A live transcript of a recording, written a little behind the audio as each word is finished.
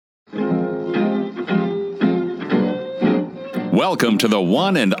Welcome to the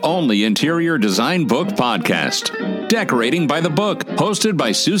one and only Interior Design Book Podcast, Decorating by the Book, hosted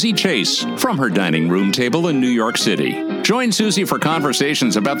by Susie Chase from her dining room table in New York City. Join Susie for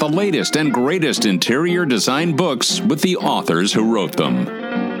conversations about the latest and greatest interior design books with the authors who wrote them.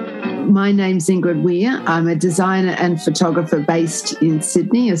 My name's Ingrid Weir. I'm a designer and photographer based in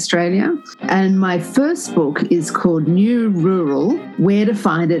Sydney, Australia. And my first book is called New Rural, Where to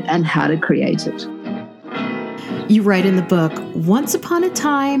Find It and How to Create It. You write in the book, once upon a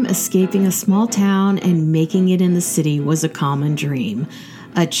time, escaping a small town and making it in the city was a common dream.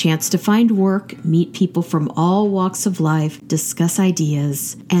 A chance to find work, meet people from all walks of life, discuss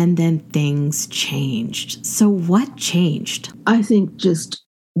ideas, and then things changed. So what changed? I think just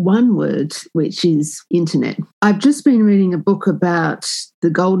one word, which is internet. I've just been reading a book about the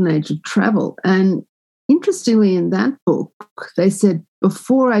golden age of travel. And interestingly, in that book, they said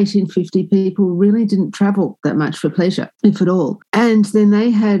before 1850, people really didn't travel that much for pleasure, if at all. And then they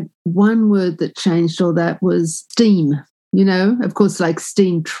had one word that changed all that was steam. You know, of course, like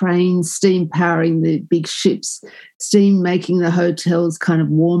steam trains, steam powering the big ships, steam making the hotels kind of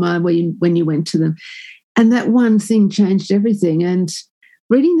warmer when you went to them. And that one thing changed everything. And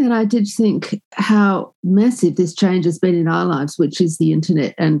reading that, I did think how massive this change has been in our lives, which is the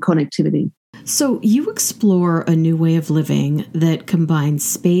internet and connectivity. So you explore a new way of living that combines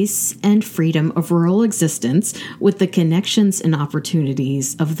space and freedom of rural existence with the connections and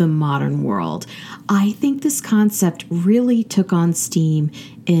opportunities of the modern world. I think this concept really took on steam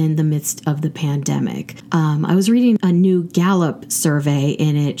in the midst of the pandemic. I was reading a new Gallup survey,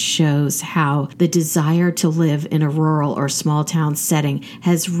 and it shows how the desire to live in a rural or small town setting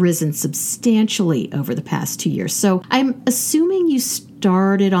has risen substantially over the past 2 years. So I'm assuming you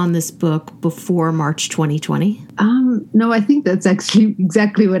started on this book before March 2020? No, I think that's actually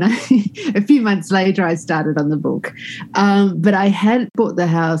exactly when a few months later, I started on the book. But I had bought the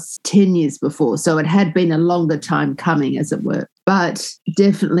house 10 years before, so it had been a longer time coming, as it were. But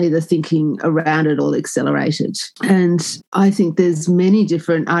definitely the thinking around it all accelerated. And I think there's many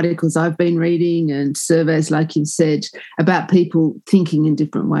different articles I've been reading and surveys, like you said, about people thinking in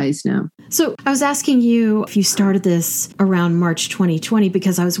different ways now. So I was asking you if you started this around March 2020,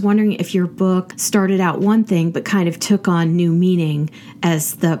 because I was wondering if your book started out one thing, but kind of took on new meaning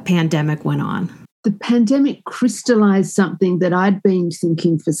as the pandemic went on. The pandemic crystallized something that I'd been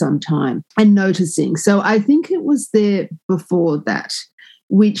thinking for some time and noticing. So I think it was there before that,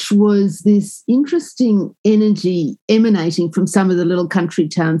 which was this interesting energy emanating from some of the little country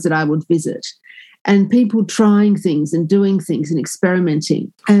towns that I would visit, and people trying things and doing things and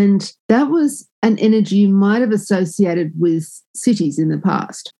experimenting. And that was an energy you might have associated with cities in the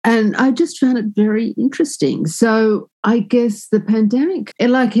past. And I just found it very interesting. So I guess the pandemic,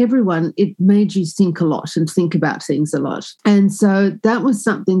 like everyone, it made you think a lot and think about things a lot. And so that was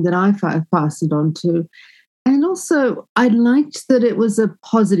something that I fastened on to. And also, I liked that it was a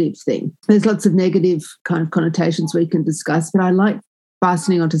positive thing. There's lots of negative kind of connotations we can discuss, but I liked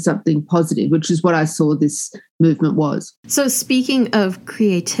fastening onto something positive, which is what I saw this movement was. So speaking of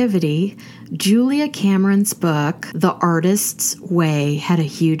creativity, Julia Cameron's book, The Artist's Way, had a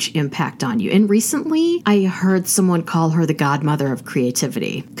huge impact on you. And recently, I heard someone call her the godmother of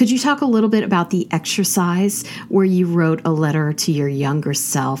creativity. Could you talk a little bit about the exercise where you wrote a letter to your younger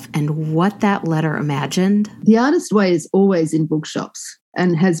self and what that letter imagined? The Artist's Way is always in bookshops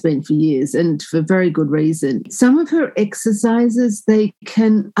and has been for years, and for very good reason. Some of her exercises, they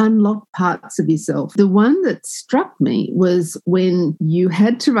can unlock parts of yourself. The one that struck me was when you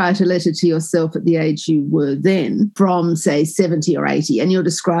had to write a letter to yourself at the age you were then, from, say, 70 or 80, and you're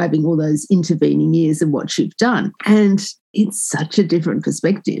describing all those intervening years and what you've done. And it's such a different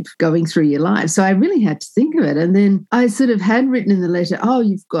perspective going through your life. So I really had to think of it. And then I sort of had written in the letter, oh,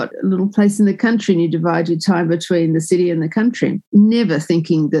 you've got a little place in the country and you divide your time between the city and the country. Never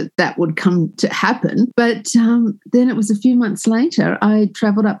thinking that that would come to happen. But then it was a few months later, I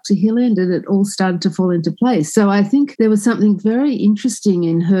travelled up to Hill End and it all started to fall into place. So I think there was something very interesting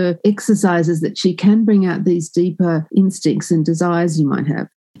in her exercises, that she can bring out these deeper instincts and desires you might have.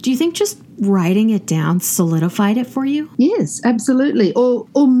 Do you think just writing it down solidified it for you? Yes, absolutely. Or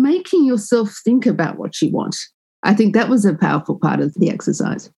making yourself think about what you want. I think that was a powerful part of the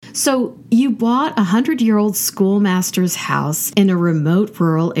exercise. So you bought a 100-year-old schoolmaster's house in a remote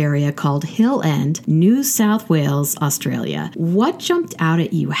rural area called Hill End, New South Wales, Australia. What jumped out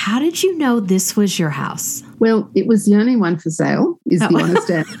at you? How did you know this was your house? Well, it was the only one for sale, is the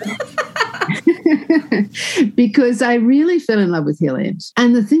honest answer. Because I really fell in love with Hill End.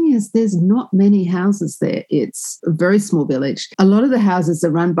 And the thing is, there's not many houses there. It's a very small village. A lot of the houses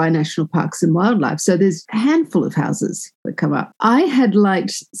are run by National Parks and Wildlife. So there's a handful of houses that come up. I had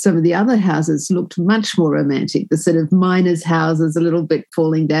liked some of the other houses, looked much more romantic, the sort of miners' houses, a little bit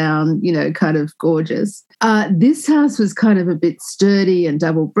falling down, you know, kind of gorgeous. This house was kind of a bit sturdy and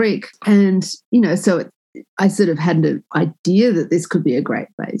double brick. And, you know, so I sort of had an idea that this could be a great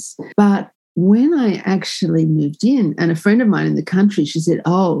place. But when I actually moved in, and a friend of mine in the country, she said,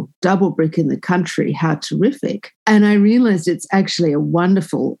 oh, double brick in the country, how terrific. And I realized it's actually a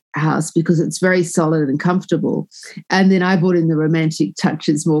wonderful house because it's very solid and comfortable. And then I brought in the romantic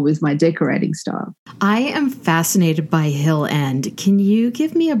touches more with my decorating style. I am fascinated by Hill End. Can you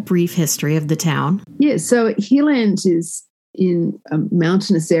give me a brief history of the town? Yeah, so Hill End is in a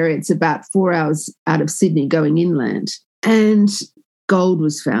mountainous area. It's about 4 hours out of Sydney going inland. And gold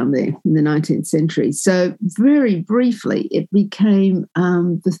was found there in the 19th century. So very briefly, it became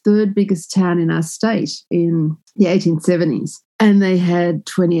the third biggest town in our state in the 1870s. And they had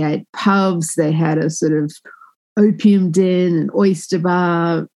 28 pubs. They had a sort of opium den, an oyster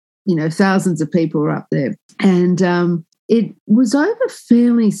bar. You know, thousands of people were up there. And it was over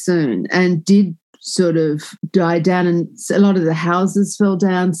fairly soon and did sort of died down, and a lot of the houses fell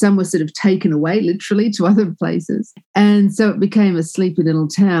down. Some were sort of taken away literally to other places. And so it became a sleepy little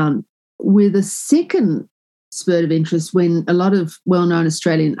town with a second spurt of interest when a lot of well-known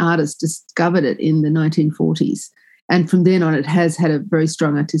Australian artists discovered it in the 1940s. And from then on, it has had a very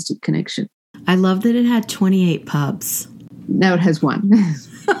strong artistic connection. I love that it had 28 pubs. Now it has one.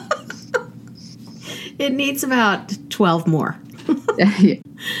 It needs about 12 more. Yeah.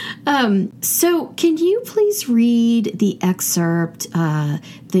 So can you please read the excerpt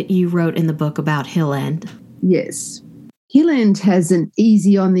that you wrote in the book about Hill End? Yes. Hill End has an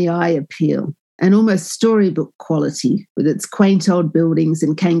easy on the eye appeal, an almost storybook quality with its quaint old buildings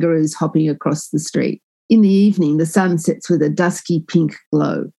and kangaroos hopping across the street. In the evening, the sun sets with a dusky pink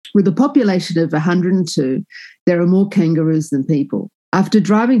glow. With a population of 102, there are more kangaroos than people. After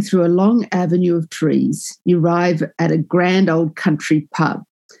driving through a long avenue of trees, you arrive at a grand old country pub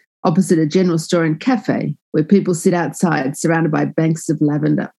opposite a general store and cafe where people sit outside surrounded by banks of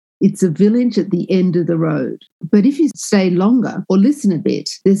lavender. It's a village at the end of the road. But if you stay longer or listen a bit,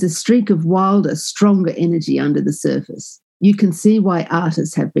 there's a streak of wilder, stronger energy under the surface. You can see why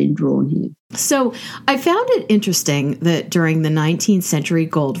artists have been drawn here. So I found it interesting that during the 19th century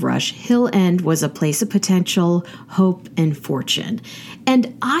gold rush, Hill End was a place of potential, hope, and fortune.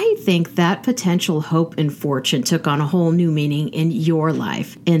 And I think that potential hope and fortune took on a whole new meaning in your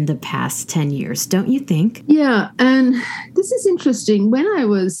life in the past 10 years, don't you think? Yeah, and this is interesting. When I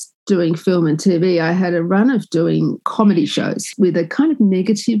was doing film and TV, I had a run of doing comedy shows with a kind of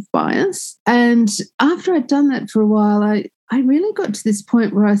negative bias. And after I'd done that for a while, I really got to this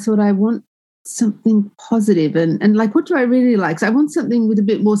point where I thought I want something positive and like, what do I really like? So I want something with a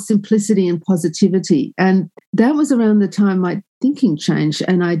bit more simplicity and positivity. And that was around the time my thinking changed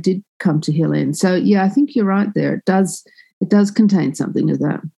and I did come to Hill End. So yeah, I think you're right there. It does contain something of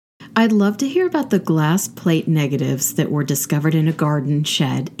that. I'd love to hear about the glass plate negatives that were discovered in a garden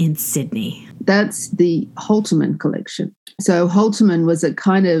shed in Sydney. That's the Holterman collection. So Holterman was a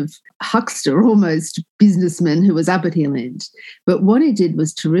kind of huckster, almost businessman who was up at Hill End. But what he did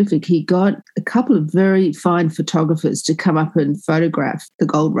was terrific. He got a couple of very fine photographers to come up and photograph the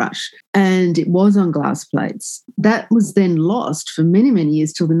gold rush. And it was on glass plates. That was then lost for many, many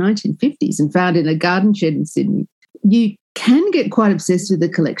years till the 1950s and found in a garden shed in Sydney. You can get quite obsessed with the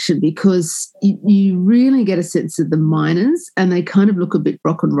collection because you really get a sense of the miners and they kind of look a bit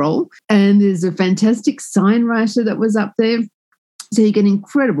rock and roll. And there's a fantastic sign writer that was up there. So you get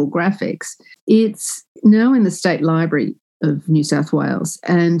incredible graphics. It's now in the State Library of New South Wales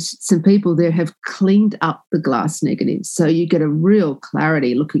and some people there have cleaned up the glass negatives. So you get a real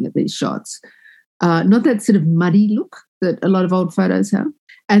clarity looking at these shots. Not that sort of muddy look that a lot of old photos have.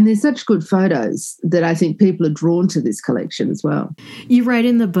 And they're such good photos that I think people are drawn to this collection as well. You write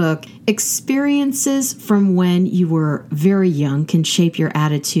in the book, experiences from when you were very young can shape your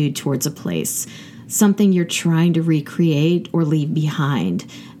attitude towards a place, something you're trying to recreate or leave behind.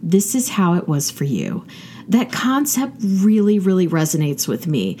 This is how it was for you. That concept really, really resonates with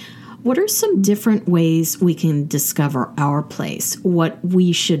me. What are some different ways we can discover our place, what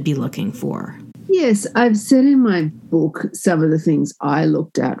we should be looking for? Yes, I've said in my book some of the things I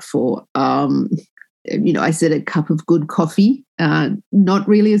looked out for. I said a cup of good coffee, not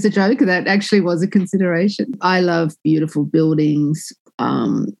really as a joke. That actually was a consideration. I love beautiful buildings.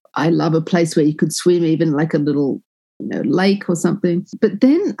 I love a place where you could swim, even like a little lake or something. But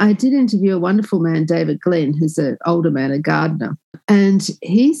then I did interview a wonderful man, David Glenn, who's an older man, a gardener. And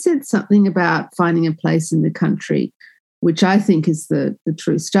he said something about finding a place in the country, which I think is the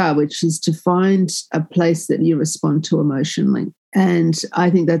true star, which is to find a place that you respond to emotionally. And I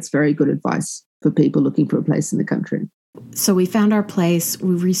think that's very good advice for people looking for a place in the country. So we found our place,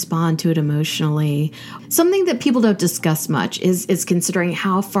 we respond to it emotionally. Something that people don't discuss much is considering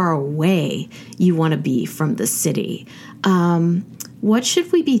how far away you want to be from the city. What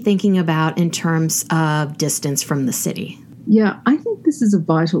should we be thinking about in terms of distance from the city? Yeah, I think this is a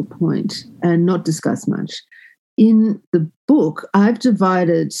vital point and not discussed much. In the book, I've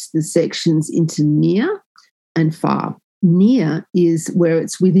divided the sections into near and far. Near is where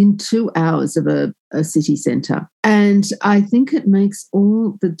it's within 2 hours of a city centre. And I think it makes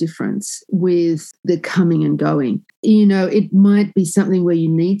all the difference with the coming and going. It might be something where you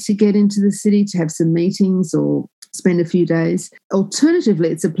need to get into the city to have some meetings or spend a few days. Alternatively,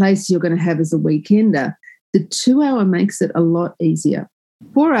 it's a place you're going to have as a weekender. The 2 hour makes it a lot easier.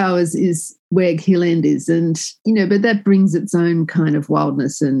 4 hours is where Hill End is. And, but that brings its own kind of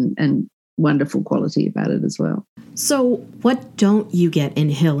wildness and wonderful quality about it as well. So what don't you get in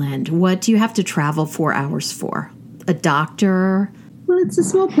Hill End? What do you have to travel 4 hours for? A doctor? Well, it's a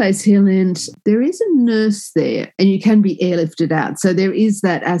small place, Hill End. There is a nurse there and you can be airlifted out. So there is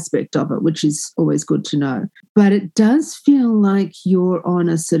that aspect of it, which is always good to know. But it does feel like you're on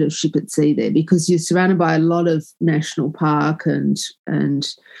a sort of ship at sea there because you're surrounded by a lot of national park and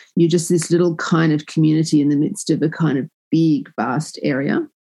you're just this little kind of community in the midst of a kind of big, vast area.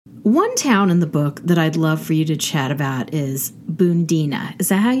 One town in the book that I'd love for you to chat about is Bundeena. Is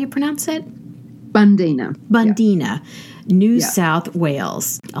that how you pronounce it? Bundeena. Bundeena, New South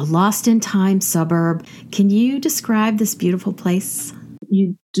Wales, a lost-in-time suburb. Can you describe this beautiful place?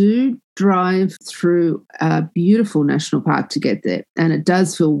 You do drive through a beautiful national park to get there, and it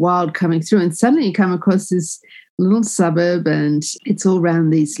does feel wild coming through. And suddenly you come across this little suburb and it's all around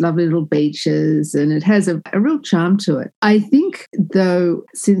these lovely little beaches and it has a real charm to it. I think, though,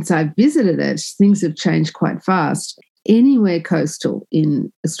 since I visited it, things have changed quite fast. Anywhere coastal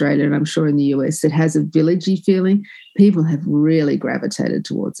in Australia, and I'm sure in the US, that has a villagey feeling, people have really gravitated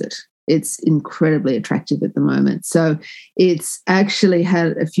towards it. It's incredibly attractive at the moment. So it's actually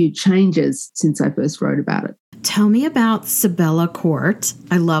had a few changes since I first wrote about it. Tell me about Sabella Court,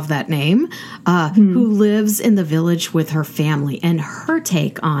 I love that name, who lives in the village with her family and her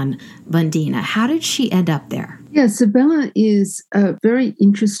take on Bundeena. How did she end up there? Yeah, Sabella is a very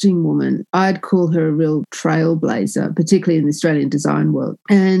interesting woman. I'd call her a real trailblazer, particularly in the Australian design world.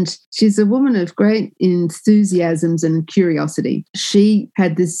 And she's a woman of great enthusiasms and curiosity. She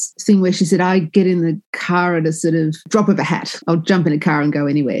had this thing where she said, I get in the car at a sort of drop of a hat. I'll jump in a car and go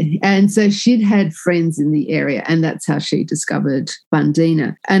anywhere. And so she'd had friends in the area, and that's how she discovered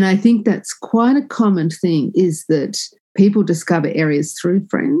Bundeena. And I think that's quite a common thing, is that people discover areas through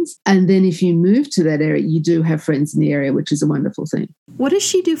friends. And then if you move to that area, you do have friends in the area, which is a wonderful thing. What does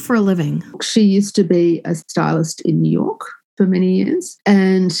she do for a living? She used to be a stylist in New York for many years,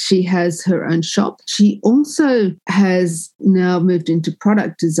 and she has her own shop. She also has now moved into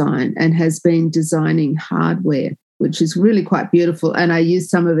product design and has been designing hardware, which is really quite beautiful. And I use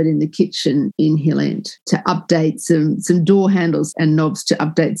some of it in the kitchen in Hill End to update some door handles and knobs to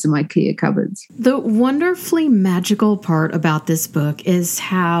update some IKEA cupboards. The wonderfully magical part about this book is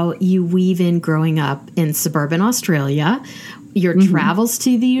how you weave in growing up in suburban Australia, your travels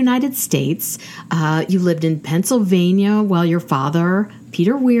to the United States. You lived in Pennsylvania while your father,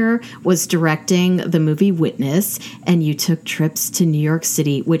 Peter Weir, was directing the movie Witness, and you took trips to New York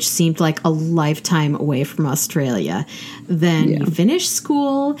City, which seemed like a lifetime away from Australia. Then you finished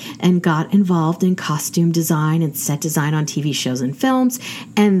school and got involved in costume design and set design on TV shows and films,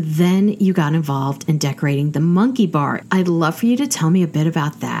 and then you got involved in decorating the Monkey Bar. I'd love for you to tell me a bit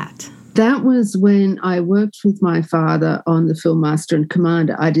about that. That was when I worked with my father on the film Master and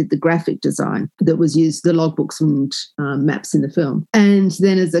Commander. I did the graphic design that was used, the logbooks and maps in the film. And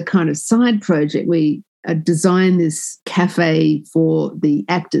then as a kind of side project, we designed this cafe for the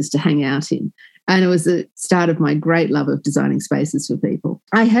actors to hang out in. And it was the start of my great love of designing spaces for people.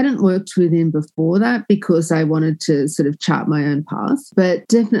 I hadn't worked with him before that because I wanted to sort of chart my own path. But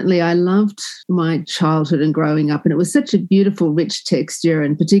definitely I loved my childhood and growing up. And it was such a beautiful, rich texture,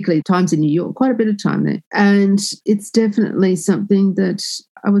 and particularly times in New York, quite a bit of time there. And it's definitely something that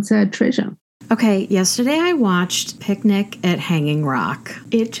I would say I treasure. Okay, yesterday I watched Picnic at Hanging Rock.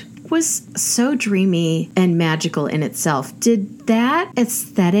 It was so dreamy and magical in itself. Did that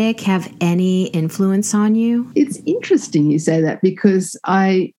aesthetic have any influence on you? It's interesting you say that, because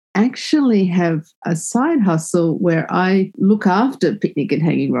I actually have a side hustle where I look after Picnic at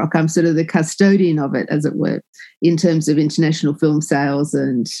Hanging Rock. I'm sort of the custodian of it, as it were, in terms of international film sales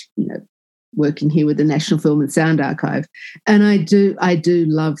and, working here with the National Film and Sound Archive. And I do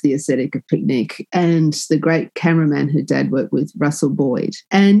love the aesthetic of Picnic and the great cameraman who Dad worked with, Russell Boyd.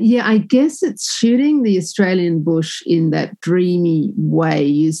 And yeah, I guess it's shooting the Australian bush in that dreamy way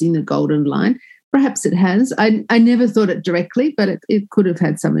using the Golden Line. Perhaps it has. I never thought it directly, but it could have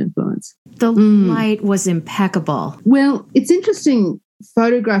had some influence. The light was impeccable. Well, it's interesting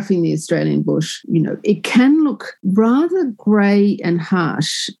photographing the Australian bush. It can look rather grey and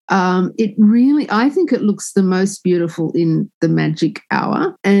harsh. I think it looks the most beautiful in the magic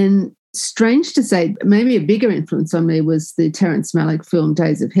hour. And strange to say, maybe a bigger influence on me was the Terrence Malick film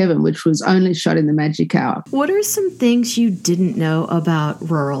Days of Heaven, which was only shot in the magic hour. What are some things you didn't know about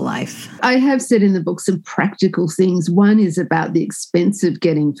rural life? I have said in the book some practical things. One is about the expense of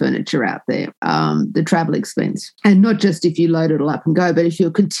getting furniture out there, the travel expense. And not just if you load it all up and go, but if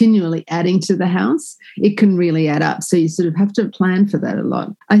you're continually adding to the house, it can really add up. So you sort of have to plan for that a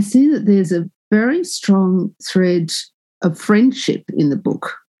lot. I see that there's a very strong thread of friendship in the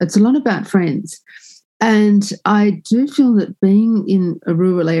book. It's a lot about friends. And I do feel that being in a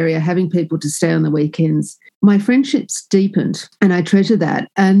rural area, having people to stay on the weekends, my friendships deepened and I treasure that.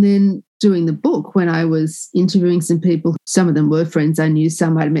 And then doing the book, when I was interviewing some people, some of them were friends I knew,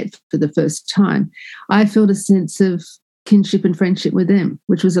 some I'd met for the first time, I felt a sense of kinship and friendship with them,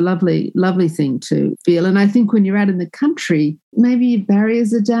 which was a lovely, lovely thing to feel. And I think when you're out in the country, maybe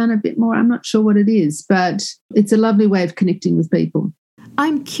barriers are down a bit more. I'm not sure what it is, but it's a lovely way of connecting with people.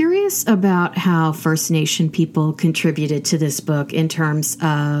 I'm curious about how First Nation people contributed to this book in terms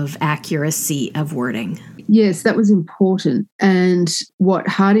of accuracy of wording. Yes, that was important. And what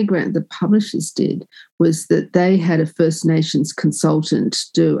Hardy Grant, the publishers, did was that they had a First Nations consultant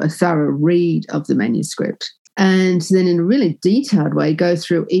do a thorough read of the manuscript and then in a really detailed way go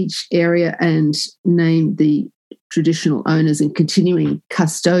through each area and name the traditional owners and continuing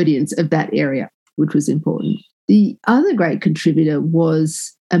custodians of that area, which was important. The other great contributor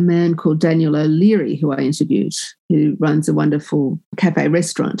was a man called Daniel O'Leary, who I interviewed, who runs a wonderful cafe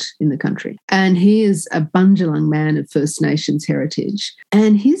restaurant in the country. And he is a Bundjalung man of First Nations heritage.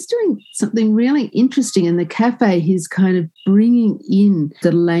 And he's doing something really interesting in the cafe. He's kind of bringing in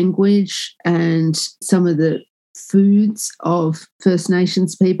the language and some of the foods of First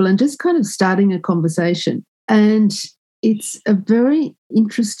Nations people and just kind of starting a conversation. And it's a very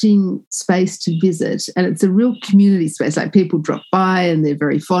interesting space to visit, and it's a real community space. Like, people drop by and they're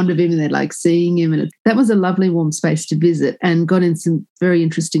very fond of him and they like seeing him. And that was a lovely, warm space to visit and got in some very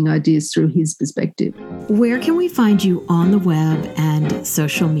interesting ideas through his perspective. Where can we find you on the web and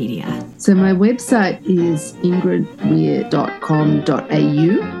social media? So my website is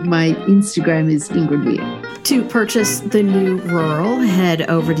ingridweir.com.au. My Instagram is ingridweir. To purchase the new Rural, head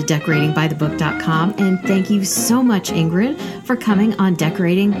over to decoratingbythebook.com. And thank you so much, Ingrid, for coming on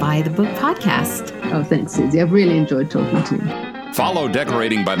Decorating by the Book podcast. Oh, thanks, Susie. I've really enjoyed talking to you. Follow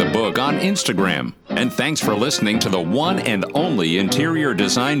Decorating by the Book on Instagram. And thanks for listening to the one and only interior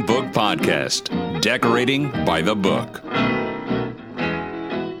design book podcast, Decorating by the Book.